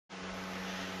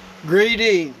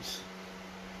Greetings.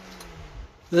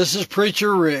 This is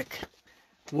Preacher Rick.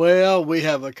 Well, we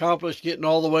have accomplished getting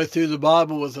all the way through the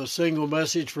Bible with a single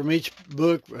message from each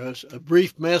book, a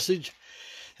brief message.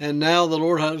 And now the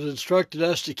Lord has instructed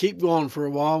us to keep going for a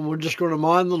while, and we're just going to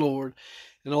mind the Lord.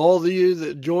 And all of you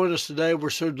that join us today, we're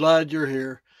so glad you're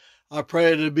here. I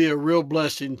pray it'll be a real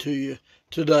blessing to you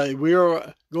today. We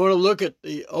are going to look at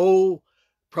the old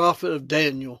prophet of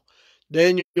Daniel.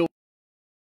 Daniel,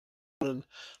 and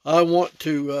I want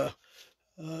to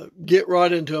get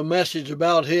right into a message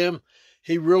about him.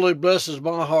 He really blesses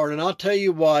my heart, and I'll tell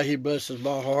you why he blesses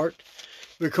my heart.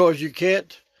 Because you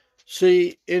can't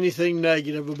see anything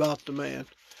negative about the man.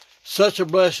 Such a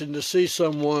blessing to see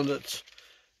someone that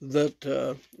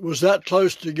was that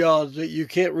close to God that you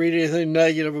can't read anything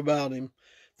negative about him.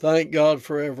 Thank God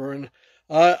forever. And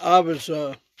I was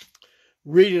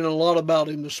reading a lot about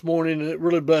him this morning, and it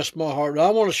really blessed my heart.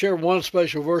 I want to share one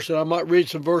special verse, and I might read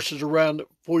some verses around it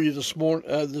for you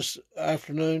this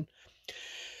afternoon.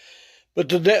 But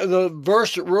the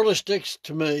verse that really sticks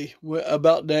to me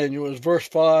about Daniel is verse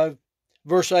 8,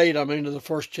 of the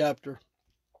first chapter.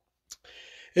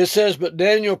 It says, "But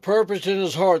Daniel purposed in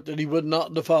his heart that he would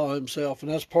not defile himself,"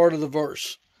 and that's part of the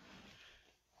verse.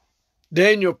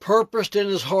 Daniel purposed in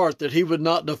his heart that he would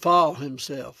not defile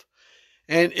himself.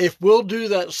 And if we'll do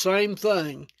that same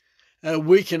thing,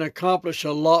 we can accomplish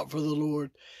a lot for the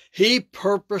Lord. He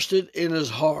purposed it in his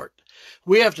heart.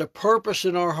 We have to purpose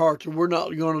in our heart that we're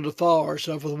not going to defile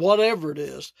ourselves with whatever it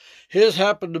is. His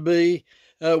happened to be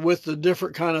with the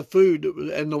different kind of food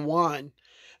and the wine.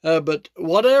 But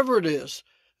whatever it is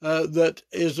that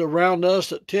is around us,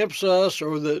 that tempts us,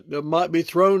 or that might be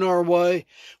thrown our way,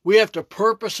 we have to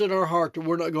purpose in our heart that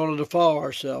we're not going to defile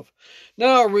ourselves.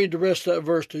 Now I'll read the rest of that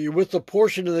verse to you. "With the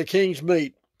portion of the king's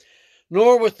meat,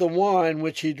 nor with the wine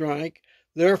which he drank.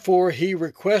 Therefore he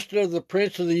requested of the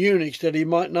prince of the eunuchs that he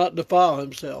might not defile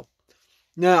himself."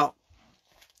 Now,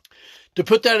 to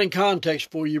put that in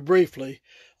context for you briefly,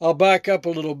 I'll back up a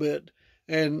little bit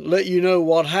and let you know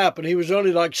what happened. He was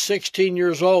only like 16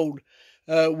 years old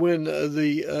when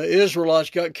the Israelites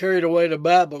got carried away to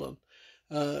Babylon.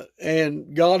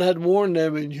 And God had warned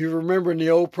them, and you remember in the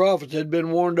old prophets had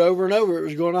been warned over and over it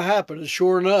was going to happen. And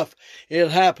sure enough, it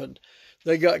happened.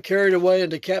 They got carried away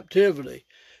into captivity.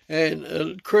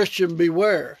 And Christian,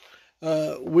 beware.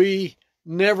 We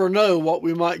never know what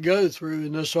we might go through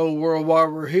in this old world while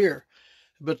we're here.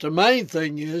 But the main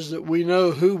thing is that we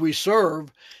know who we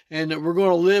serve and that we're going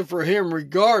to live for him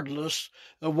regardless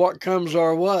of what comes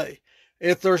our way.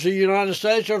 If there's a United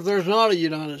States or if there's not a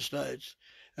United States.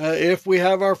 If we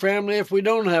have our family, if we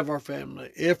don't have our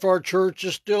family. If our church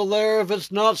is still there, if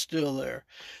it's not still there.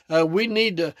 We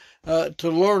need to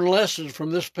learn lessons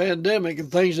from this pandemic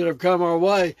and things that have come our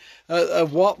way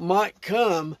of what might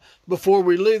come before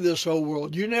we leave this whole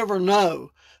world. You never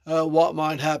know what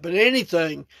might happen.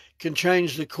 Anything can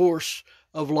change the course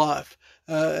of life.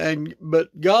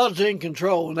 But God's in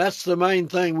control, and that's the main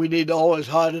thing we need to always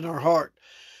hide in our heart.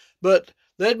 But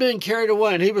they'd been carried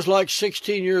away, and he was like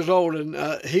 16 years old,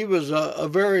 and he was a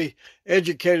very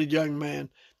educated young man.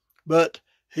 But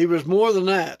he was more than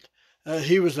that.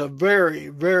 He was a very,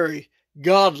 very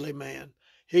godly man.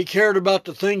 He cared about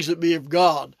the things that be of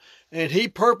God, and he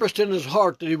purposed in his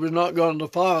heart that he was not going to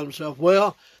defile himself.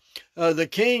 Well, the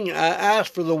king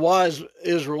asked for the wise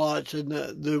Israelites and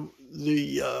the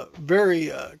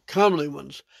very comely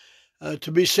ones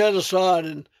to be set aside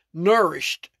and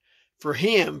nourished for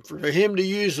him to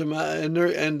use them and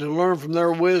to learn from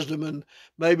their wisdom and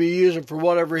maybe use them for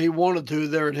whatever he wanted to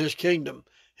there in his kingdom.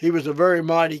 He was a very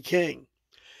mighty king.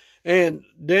 And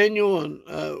Daniel, and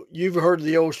you've heard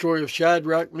the old story of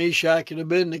Shadrach, Meshach, and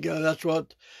Abednego.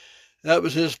 That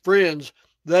was his friends.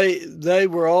 They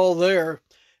were all there,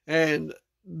 and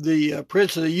the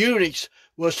prince of the eunuchs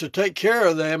was to take care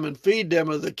of them and feed them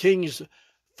of the king's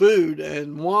food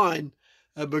and wine,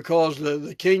 because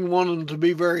the king wanted them to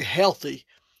be very healthy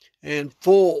and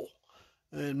full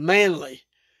and manly.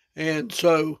 And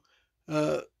so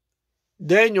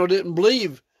Daniel didn't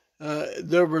believe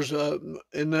there was,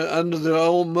 under the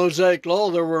old Mosaic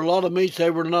law, there were a lot of meats they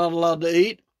were not allowed to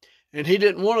eat. And he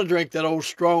didn't want to drink that old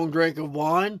strong drink of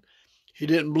wine. He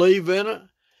didn't believe in it.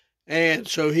 And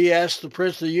so he asked the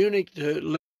prince of the eunuch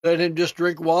to let him just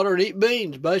drink water and eat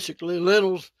beans, basically,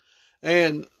 lentils.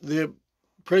 And the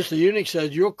prince of the eunuch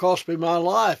said, "You'll cost me my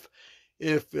life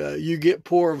if you get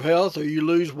poor of health or you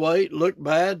lose weight, look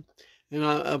bad." And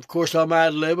of course, I'm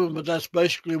ad-libbing, but that's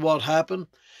basically what happened.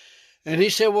 And he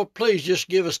said, "Well, please just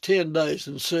give us 10 days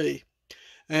and see."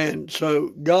 And so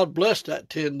God blessed that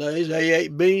 10 days. They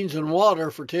ate beans and water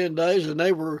for 10 days, and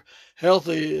they were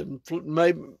healthy and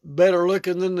maybe better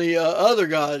looking than the other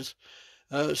guys.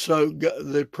 So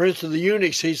the prince of the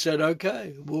eunuchs, he said,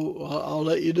 okay, well, I'll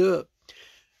let you do it.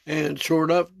 And sure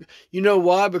enough, you know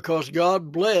why? Because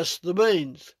God blessed the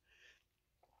beans.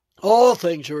 All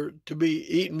things are to be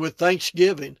eaten with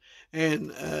thanksgiving.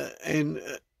 And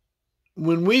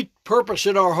when we purpose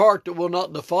in our heart that we'll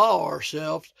not defile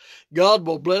ourselves, God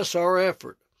will bless our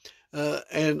effort.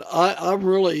 And I'm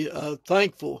really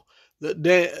thankful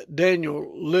that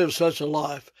Daniel lived such a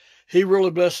life. He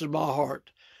really blesses my heart.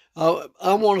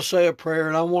 I want to say a prayer,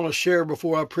 and I want to share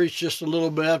before I preach just a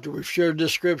little bit after we've shared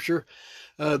this scripture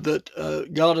that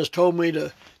God has told me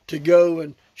to go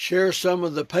and share some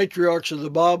of the patriarchs of the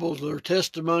Bible, their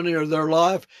testimony or their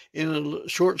life in a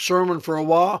short sermon for a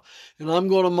while, and I'm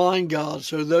going to mind God.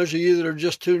 So those of you that are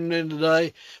just tuning in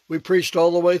today, we preached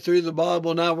all the way through the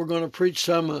Bible. Now we're going to preach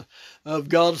some of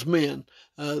God's men,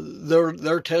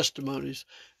 their testimonies,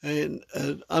 and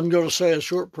I'm going to say a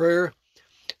short prayer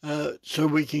so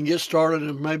we can get started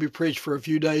and maybe preach for a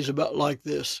few days about like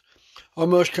this. Our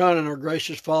most kind and our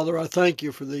gracious Father, I thank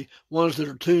you for the ones that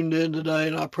are tuned in today,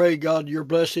 and I pray, God, your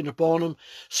blessing upon them.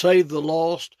 Save the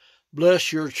lost.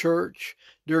 Bless your church.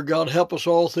 Dear God, help us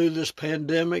all through this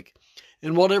pandemic.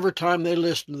 And whatever time they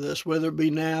listen to this, whether it be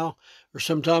now or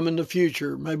sometime in the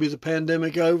future, maybe the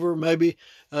pandemic over, maybe,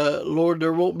 Lord,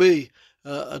 there won't be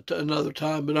another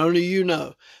time, but only you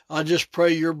know. I just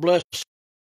pray your blessing.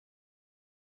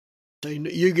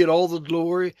 You get all the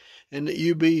glory and that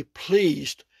you be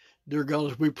pleased, dear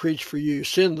God, as we preach for you.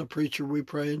 Send the preacher, we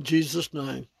pray, in Jesus'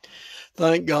 name.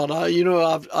 Thank God.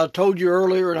 I told you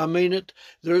earlier, and I mean it,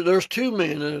 there's two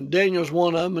men, and Daniel's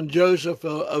one of them, and Joseph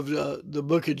of the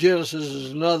book of Genesis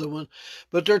is another one.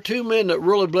 But there are two men that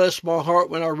really bless my heart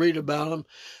when I read about them.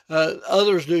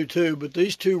 Others do too, but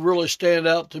these two really stand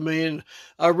out to me, and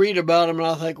I read about them and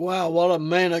I think, wow, what a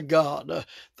man of God.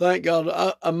 Thank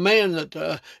God, a man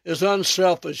that is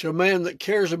unselfish, a man that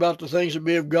cares about the things that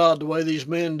be of God the way these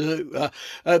men do.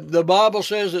 The Bible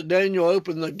says that Daniel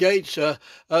opened the gates,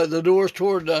 the doors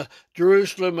toward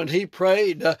Jerusalem, and he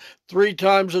prayed 3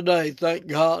 times a day, thank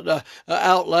God,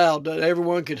 out loud that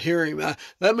everyone could hear him.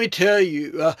 Let me tell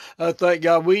you, thank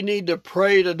God, we need to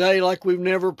pray today like we've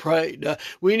never prayed.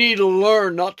 We need to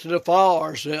learn not to defile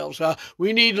ourselves.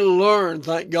 We need to learn,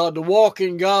 thank God, to walk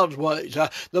in God's ways.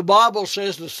 The Bible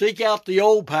says to seek out the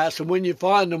old paths, and when you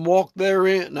find them, walk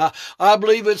therein. I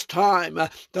believe it's time,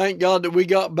 thank God, that we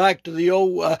got back to the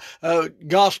old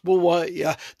gospel way.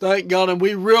 Thank God, and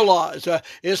we realize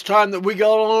it's time that we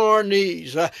got on our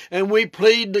knees and we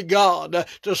plead to God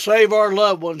to save our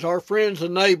loved ones, our friends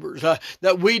and neighbors,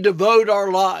 that we devote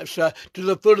our lives to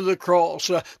the foot of the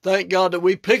cross. Thank God that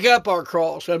we pick up our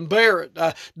cross and bear it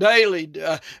daily,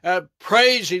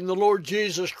 praising the Lord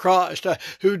Jesus Christ,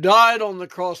 who died on the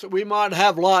cross that we might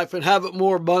have life and have it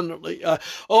more abundantly.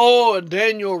 And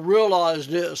Daniel realized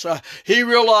this. He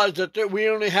realized that we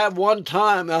only have one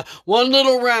time, one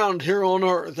little round here on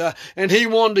earth, and he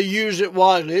wanted to use it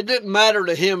wisely. It didn't matter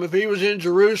to him if he was in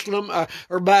Jerusalem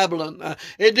or Babylon.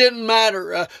 It didn't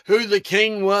matter who the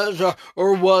king was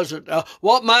or wasn't.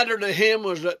 What mattered to him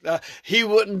was that he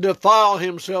wouldn't defile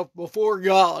himself before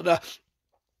God.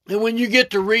 And when you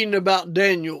get to reading about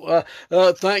Daniel,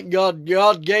 thank God,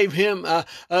 God gave him a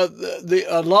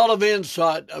lot of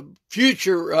insight,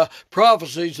 future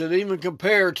prophecies that even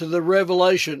compare to the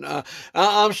revelation.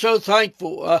 I'm so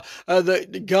thankful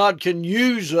that God can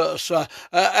use us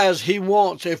as he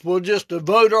wants if we'll just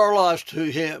devote our lives to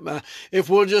him, if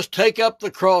we'll just take up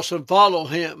the cross and follow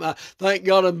him, thank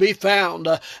God, and be found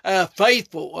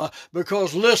faithful,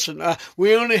 because listen,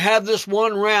 we only have this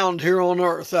one round here on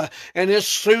earth, and it's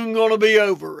soon going to be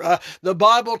over. The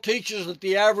Bible teaches that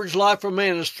the average life of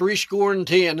man is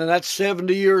 70, and that's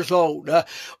 70 years old,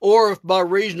 or if by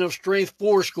reason of strength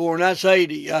 80, and that's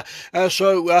 80.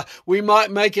 So we might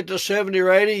make it to 70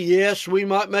 or 80. Yes, we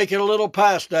might make it a little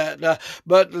past that,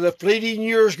 but the fleeting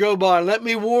years go by. Let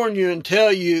me warn you and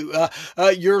tell you,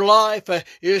 your life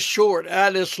is short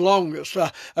at its longest.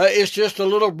 It's just a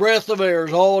little breath of air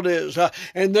is all it is.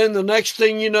 And then the next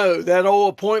thing you know, that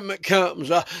old appointment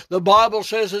comes. The Bible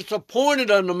says it's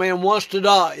appointed unto man once to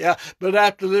die, but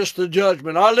after this the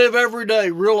judgment. I live every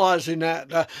day realizing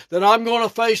that I'm going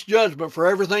to face judgment for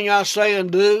everything I say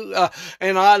and do,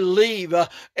 and I leave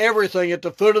everything at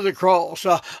the foot of the cross.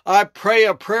 I pray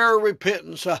a prayer of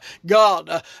repentance.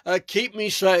 God, keep me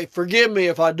safe. Forgive me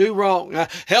if I do wrong.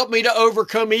 Help me to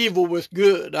overcome evil with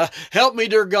good. Help me,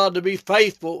 dear God, to be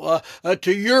faithful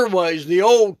to your ways, the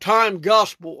old-time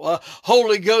gospel,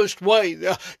 Holy Ghost way,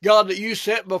 God, that you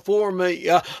set before me.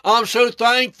 I'm so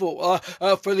thankful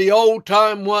for the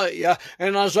old-time way.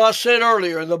 And as I said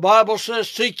earlier, the Bible says,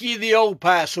 seek ye the old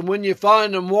paths, and when you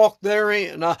find them, walk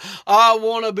therein. I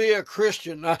want to be a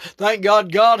Christian. Thank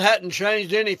God hadn't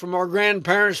changed any from our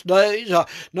grandparents' days,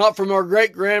 not from our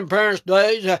great-grandparents'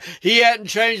 days. He hadn't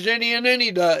changed any in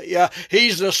any day.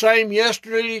 He's the same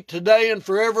yesterday, today, and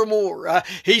forevermore.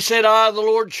 He said, I, the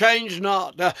Lord, change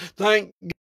not. Thank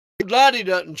God. Glad he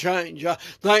doesn't change.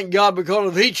 Thank God,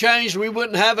 because if he changed, we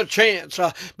wouldn't have a chance.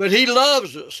 But he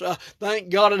loves us. Thank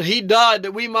God, and he died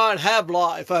that we might have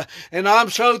life. And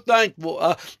I'm so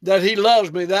thankful that he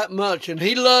loves me that much, and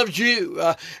he loves you.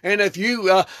 And if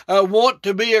you want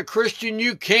to be a Christian,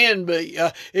 you can be.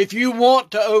 If you want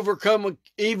to overcome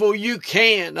evil, you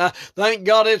can. Thank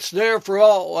God it's there for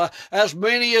all. As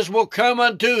many as will come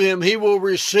unto him, he will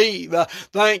receive.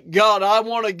 Thank God. I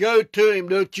want to go to him,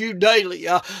 to you daily.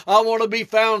 I want to be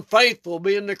found faithful,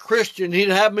 being the Christian he'd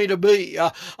have me to be.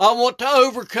 I want to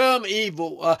overcome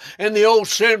evil and the old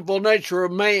sinful nature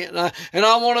of man. And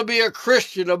I want to be a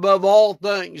Christian above all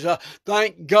things.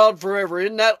 Thank God forever.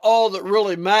 Isn't that all that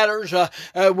really matters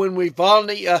when we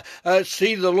finally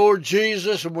see the Lord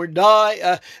Jesus and we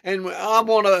die? And I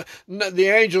want the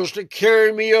angels to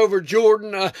carry me over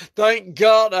Jordan. Thank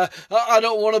God. I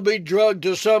don't want to be drugged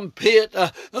to some pit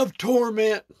of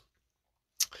torment.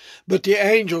 But the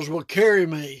angels will carry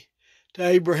me to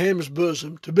Abraham's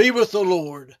bosom to be with the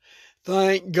Lord.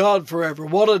 Thank God forever.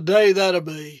 What a day that'll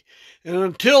be. And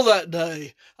until that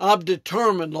day, I'm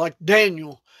determined, like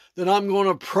Daniel, that I'm going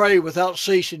to pray without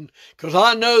ceasing, because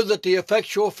I know that the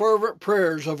effectual fervent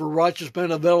prayers of a righteous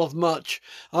man availeth much.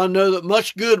 I know that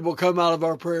much good will come out of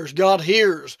our prayers. God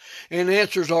hears and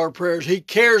answers our prayers. He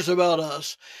cares about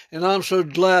us, and I'm so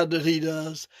glad that he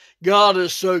does. God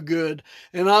is so good,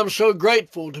 and I'm so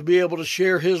grateful to be able to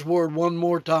share his word one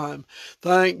more time.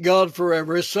 Thank God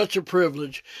forever. It's such a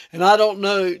privilege. And I don't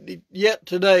know yet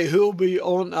today who'll be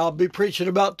on. I'll be preaching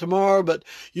about tomorrow, but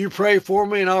you pray for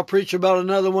me, and I'll preach about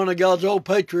another one of God's old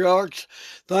patriarchs.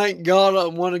 Thank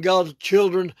God, one of God's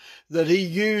children that he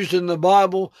used in the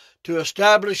Bible to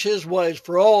establish his ways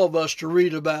for all of us to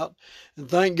read about. And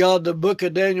thank God the book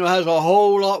of Daniel has a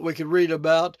whole lot we could read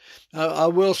about. I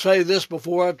will say this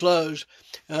before I close.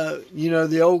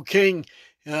 The old king,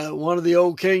 one of the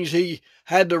old kings, he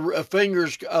had the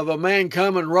fingers of a man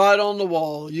coming right on the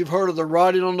wall. You've heard of the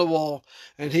writing on the wall.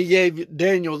 And he gave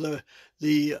Daniel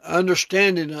the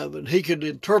understanding of it. He could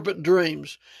interpret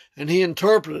dreams. And he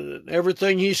interpreted it.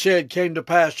 Everything he said came to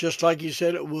pass just like he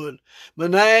said it would.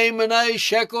 Mene, mene,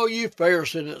 shekel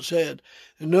upharsin, it said.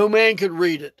 And no man could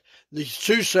read it. The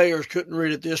soothsayers couldn't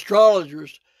read it. The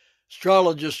astrologists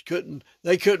couldn't.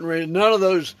 They couldn't read it. None of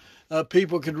those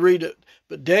people could read it.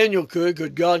 But Daniel could, because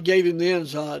God gave him the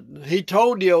insight. And he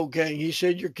told the old king, he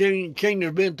said, your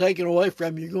kingdom's been taken away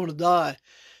from you. You're going to die.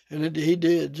 And he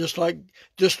did, just like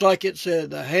it said.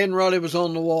 The handwriting was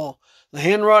on the wall. The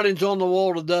handwriting's on the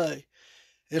wall today.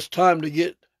 It's time to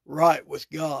get right with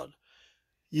God.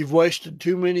 You've wasted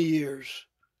too many years.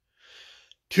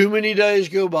 Too many days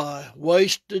go by.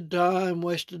 Wasted time,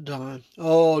 wasted time.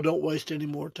 Oh, don't waste any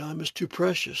more time. It's too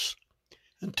precious.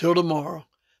 Until tomorrow,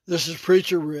 this is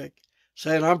Preacher Rick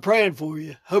saying, I'm praying for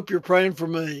you. Hope you're praying for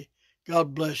me.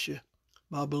 God bless you,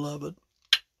 my beloved.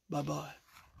 Bye-bye.